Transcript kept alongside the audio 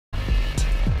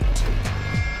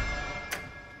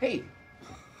Hey.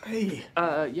 Hey.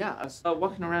 Yeah, I was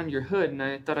walking around your hood, and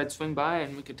I thought I'd swing by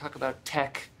and we could talk about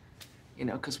tech, you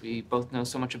know, because we both know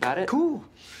so much about it. Cool.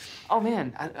 Oh,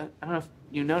 man, I don't know if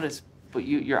you noticed, but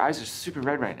your eyes are super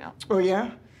red right now. Oh, yeah?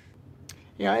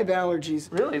 Yeah, I have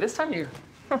allergies. Really? This time of year?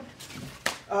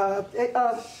 Hey,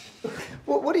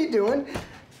 what are you doing?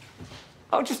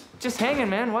 Oh, just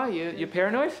hanging, man. Why? You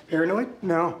paranoid? Paranoid?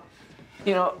 No.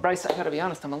 You know, Bryce, I gotta be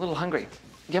honest, I'm a little hungry.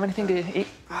 You have anything to eat?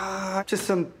 Just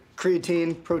some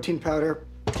creatine, protein powder,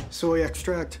 soy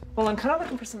extract. Well, I'm kind of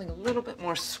looking for something a little bit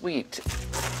more sweet.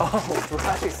 Oh,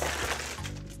 Bryce.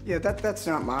 Yeah, that's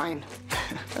not mine.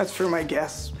 That's for my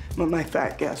guests, my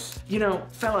fat guests. You know,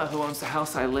 fella who owns the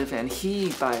house I live in, he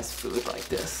buys food like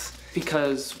this.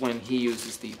 Because when he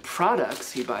uses the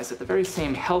products he buys at the very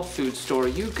same health food store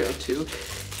you go to,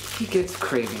 he gets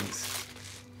cravings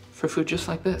for food just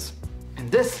like this. And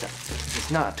this stuff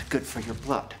is not good for your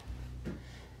blood.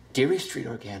 Deary Street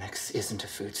Organics isn't a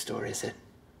food store, is it?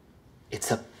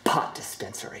 It's a pot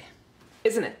dispensary.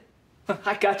 Isn't it?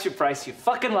 I got you, Bryce, you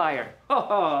fucking liar.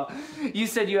 Oh, you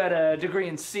said you had a degree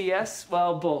in CS?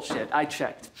 Well, bullshit, I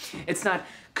checked. It's not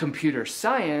computer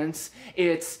science,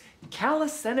 it's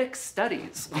calisthenic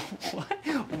studies.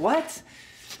 What? What?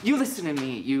 You listen to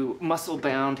me, you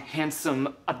muscle-bound,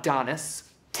 handsome Adonis.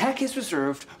 Tech is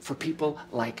reserved for people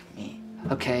like me,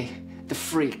 okay? The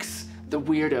freaks, the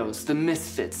weirdos, the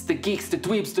misfits, the geeks, the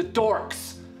dweebs, the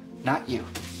dorks. Not you.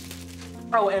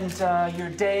 Oh, and your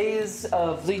days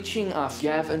of leeching off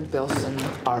Yav and Bilson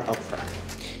are over.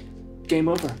 Game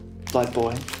over, blood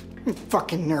boy. You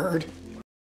fucking nerd.